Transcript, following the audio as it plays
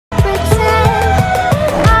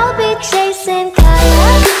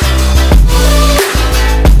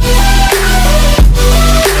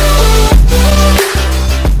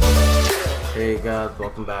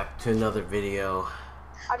to another video.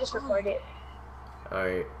 I'll just record it.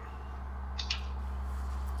 Alright.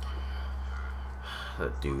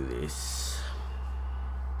 Let's do this.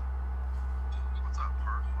 What's up,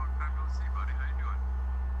 Perk? Long time no see, buddy. How you doing?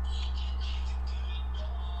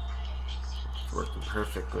 It's working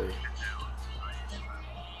perfectly.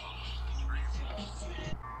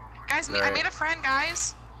 Guys, I made a friend,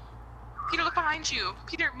 guys. Peter, look behind you.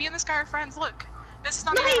 Peter, me and this guy are friends. Look. This is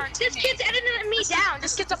not No, our this kid's editing me down.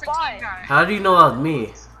 This kid's a bot. How do you know that was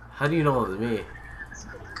me? How do you know it was me?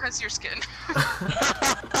 Because your skin.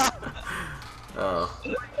 Oh.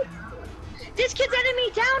 This kid's editing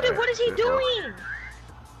me down, dude. What is he doing?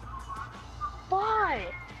 Why?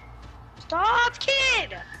 Stop,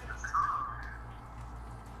 kid!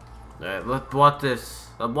 Alright, let's watch this.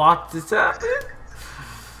 Let's watch this happen.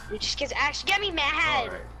 This kid's actually get me mad.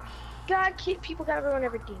 Alright. God, people gotta ruin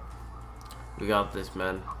everything. We got this,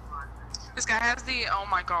 man. This guy has the, oh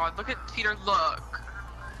my god, look at Peter, look.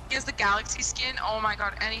 He has the galaxy skin, oh my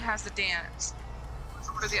god, and he has the dance.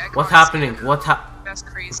 For the iconic What's happening? skin. What's happening? That's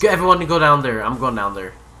crazy. Get everyone to go down there. I'm going down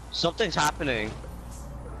there. Something's happening.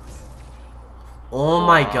 Oh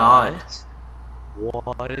my god.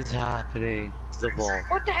 What is happening to the ball?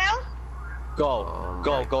 What the hell? Go. Oh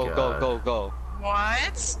Go, my go, God. go, go, go.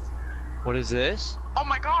 What? What is this? Oh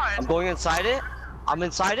my god. I'm going inside it. I'm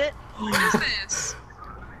inside it. What is this?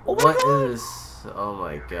 What is? Oh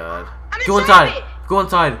my god. I'm Go inside inside. it. Go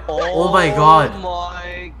inside. Oh my god.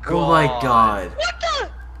 My god. Oh my god. What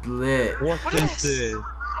the? Lit. What What is is- this?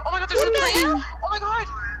 Oh my god, there's a plane. Oh my god.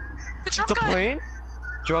 The drum The gun. plane?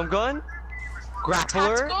 Drum gun?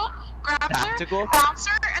 Grappler? Tactical, Tactical?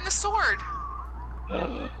 bouncer, and the sword.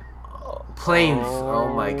 Planes.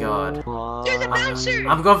 Oh my god. There's a bouncer.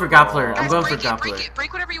 I'm going for grappler. I'm Guys, going for break it, break grappler. it,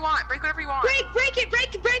 break whatever you want, break whatever you want. Break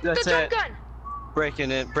the That's drum it. gun. Breaking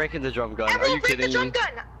the drum gun. Are Everyone you break the kidding drum me?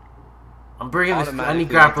 gun. I'm bringing this. I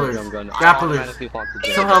need Automatically want the grapplers. drum gun. I Grapplers. automatically want the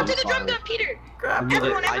Peter, drum Somehow- go to the drum gun, Peter. I need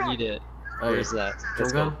Everyone, it. I everyone. need it. Oh, Where is that? Drum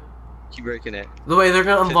Let's gun? go. Keep breaking it. The way they're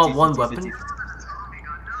gonna involve 50, one 50, weapon. 50.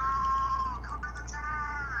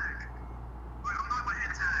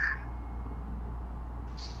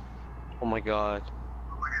 Oh my god.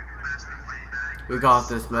 We got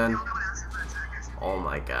this, man. Oh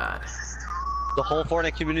my god. The whole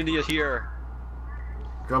Fortnite community is here.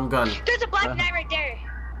 Drum gun. There's a black knight right there.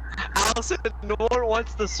 Allison, no one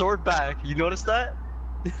wants the sword back. You notice that?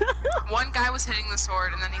 One guy was hitting the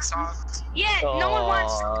sword and then he stopped. Yeah, no one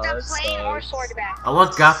wants Aw, the that plane or sucks. sword back. I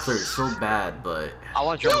want grapplers so bad, but I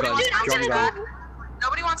want drum Dude, gun. I'm Drum gonna gun. go.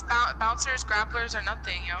 Nobody wants bouncers, grapplers, or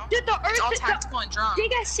nothing, yo. Dude, the It's all earth. tactical and drum. Do you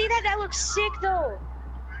guys see that? That looks sick, though.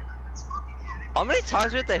 How many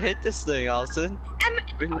times we have to hit this thing, Allison?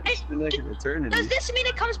 It's been like an eternity. Does this mean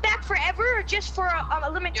it comes back forever, or just for a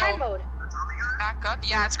limited time mode? Back up.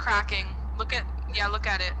 Yeah, it's cracking. Look at it. Look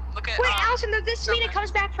at, Wait, Allison, does this mean it okay.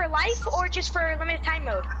 comes back for life, or just for a limited time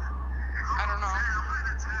mode? I don't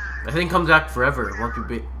know. I think it comes back forever. Once you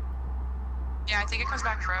beat. Yeah, I think it comes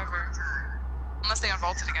back forever. Unless they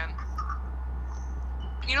unvault it again.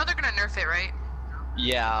 You know they're gonna nerf it, right?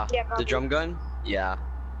 Yeah. Yeah, The probably. drum gun? Yeah,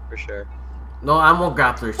 for sure. No, I want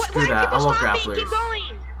grapplers. Why Screw are that. I people want stopping? Keep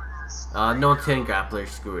grapplers. going. No one's hitting grapplers.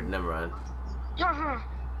 Screw it. Never mind. Uh-huh.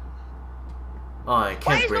 Oh, I Why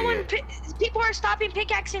can't is bring no one? it. People are stopping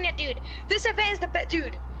pickaxing it, dude. This event is the best,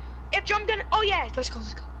 dude. If drum gun, oh yeah, let's go.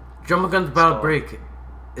 Drum gun's about to So- break.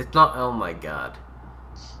 It's not. Oh my god.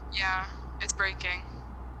 Yeah, it's breaking.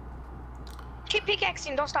 Keep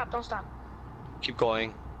pickaxing. Don't stop. Keep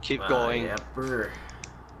going. Keep going. Yepper.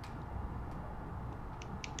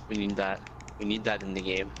 We need that. We need that in the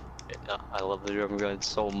game. I love the drum gun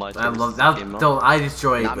so much. I It's love the that. game mode. Don't. I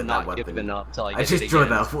destroyed I'm with not that giving weapon. up till I I get just it destroyed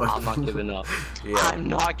again. that weapon. I'm not giving up. Yeah. I'm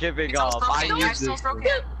not giving It's up. almost I broken. need It's almost this.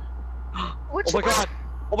 broken. Which Oh my god!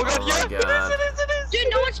 Oh my god! Oh Yeah! my It God. is! Dude,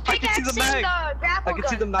 no one's I can see pickaxing the mag. the grapple I can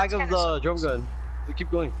see the gun. mag That's of kinda the drum gun. We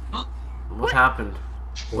keep going. What happened?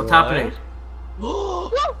 What's What? happening?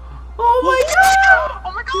 Whoa! Oh my god!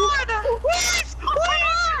 Oh my god! Let's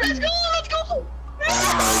go!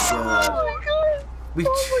 Oh my god! We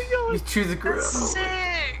we choose the ground. That's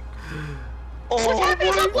sick! Oh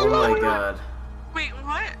happening? my Oh my god! Wait,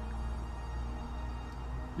 what?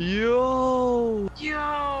 Yo!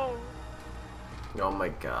 Yo! Oh my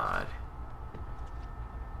god!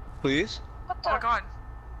 Please? What Oh my the? god.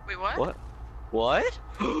 Wait, what? What? What?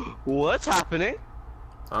 What's happening?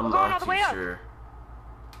 I'm We're going all not the too way up. sure.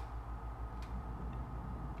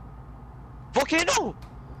 Volcano!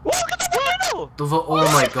 Look at the volcano!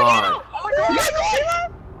 Oh my god! Oh my god! You guys see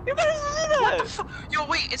that? You guys see that? Yo,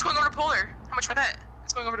 wait, it's going over to polar. How much for that?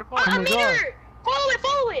 It's going over to polar. Oh A my god. meter!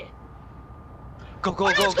 Follow it! Go,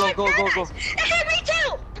 go, go, go, go, go, go. Hey,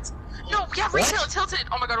 retail! No, yeah, retail tilted.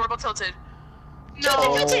 Oh my god, we're about tilted.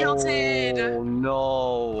 Tilted, tilted. Oh no.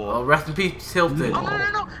 Oh, rest in peace, Tilted. Oh no,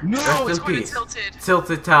 no, no. No, Rest it's in going to peace. tilted.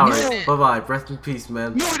 Tilted Towers. No. Bye bye. Rest in peace,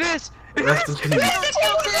 man. No, it is. Rest in peace.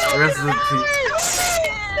 Rest in peace.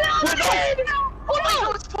 Oh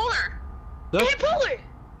no, it's polar. Hey, Polar!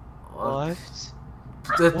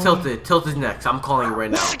 What? Tilted next. I'm calling it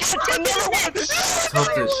right now. Tilted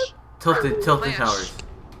Flash. Towers.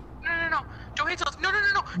 No. Don't hit tilted.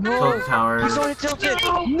 No. Tilted Towers. He's only tilted.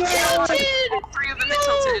 No. All three of them hit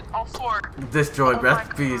tilted. All four. Destroyed. Oh Rest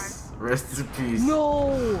my in peace. Rest in peace.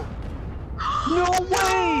 No. No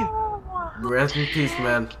way. Rest in peace,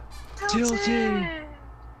 man. Tilted.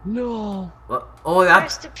 No. Oh, that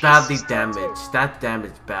Rest in peace, badly Tilted. damaged. That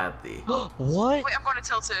damaged badly. What? Wait, I'm going to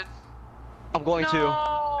tilted. I'm going to.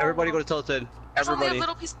 No. Everybody go to tilted. There's only a Everybody.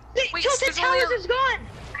 little piece. Wait, Tilted there's only Towers a... is gone!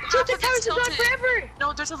 Tilted it's Towers is gone tilted. forever!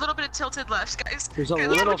 No, there's a little bit of tilted left, guys. There's a Yeah,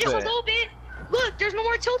 little but just a bit. little bit. Look, there's no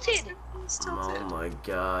more tilted. It's tilted. Oh my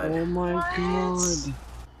god. Oh my What? god.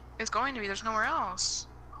 It's going to be. There's nowhere else.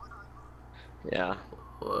 Yeah.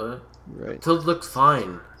 What? Right. Tilted looks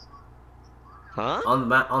fine. Huh? On the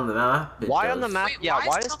map. On the map. it Why on does. the map? Wait, Yeah.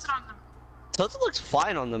 Why is is tilted on the... tilted looks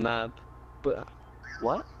fine on the map? But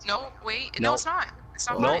what? No, wait. No. No, it's not. It's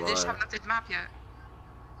not No. fine. They just haven't updated the map yet.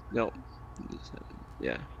 No.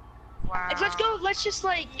 Yeah. Wow. Let's go, let's just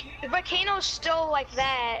like, the volcano's still like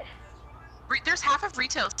that. There's half of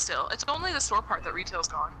retail still. It's only the store part that retail's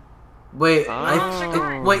gone. Wait.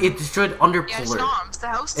 Oh. Wait. It destroyed under Yeah, it's Polar. noms. The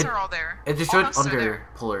houses It- are all there. It destroyed All houses are under there.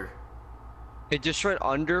 Polar. It destroyed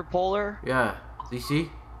under polar. Yeah. Do you see?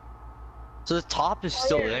 So the top is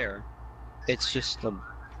still there. It's just the.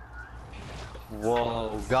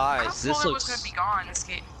 Whoa, I thought guys, this Polar was gonna looks. be gone this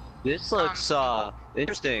game. This looks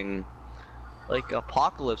interesting. Like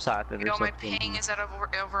apocalypse happened You know, or my something. ping is at over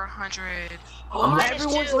 100. I'm-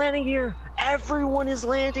 Everyone's landing here. Everyone is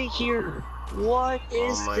landing here. What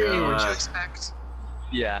is Oh my this? God. What would you expect?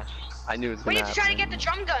 Yeah, I knew it was We gonna need to try to get happen. the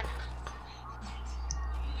drum gun.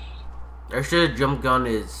 Actually, the jump gun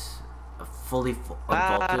is fully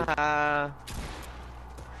unvaulted.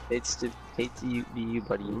 It's to hate to you, be you,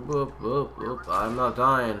 buddy. Whoop, whoop, whoop. I'm not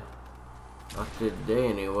dying. Not today,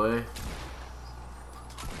 anyway.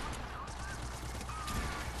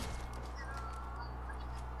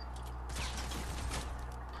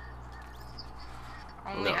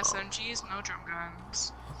 Only No. SMGs, no drum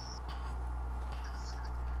guns.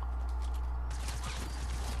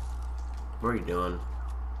 What are you doing?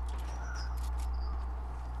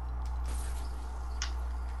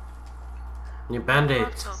 Your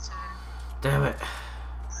band-aids. Tilted. Damn it.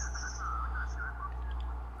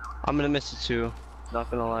 I'm gonna miss it too. Not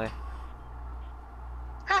gonna lie.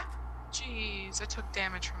 Ha! Jeez, I took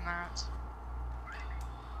damage from that.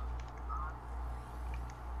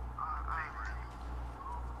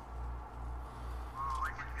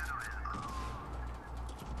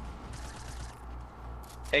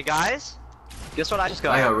 Hey guys, guess what I just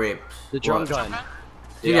got? I got raped. The drum What? gun.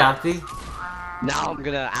 Do you Yeah. have to? Now I'm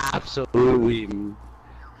gonna absolutely.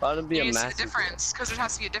 That'll be You a need to see massive. the difference, because there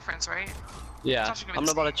has to be a difference, right? Yeah, actually gonna I'm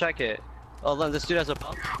be about to insane. check it. Oh, then this dude has a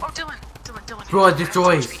pump. Oh, Dylan. Bro, it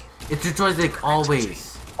destroys. It destroys like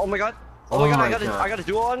always. Oh my god. Oh Oh, my god, my I got God. a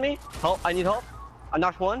duo on me. Help! I need help. I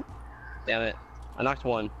knocked one. Damn it! I knocked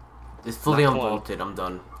one. It's fully Knocked one. unvaulted. I'm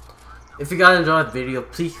done. If you guys enjoyed the video,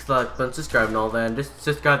 please like, button, subscribe, and all that. And just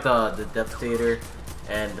subscribe to the Devastator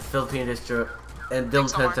and the Philippine Distro and Dylan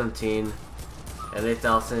Thanks, Omar. 1017 and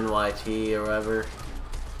 8000 YT or whatever.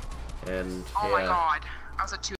 And Oh my yeah. god. I was at 2.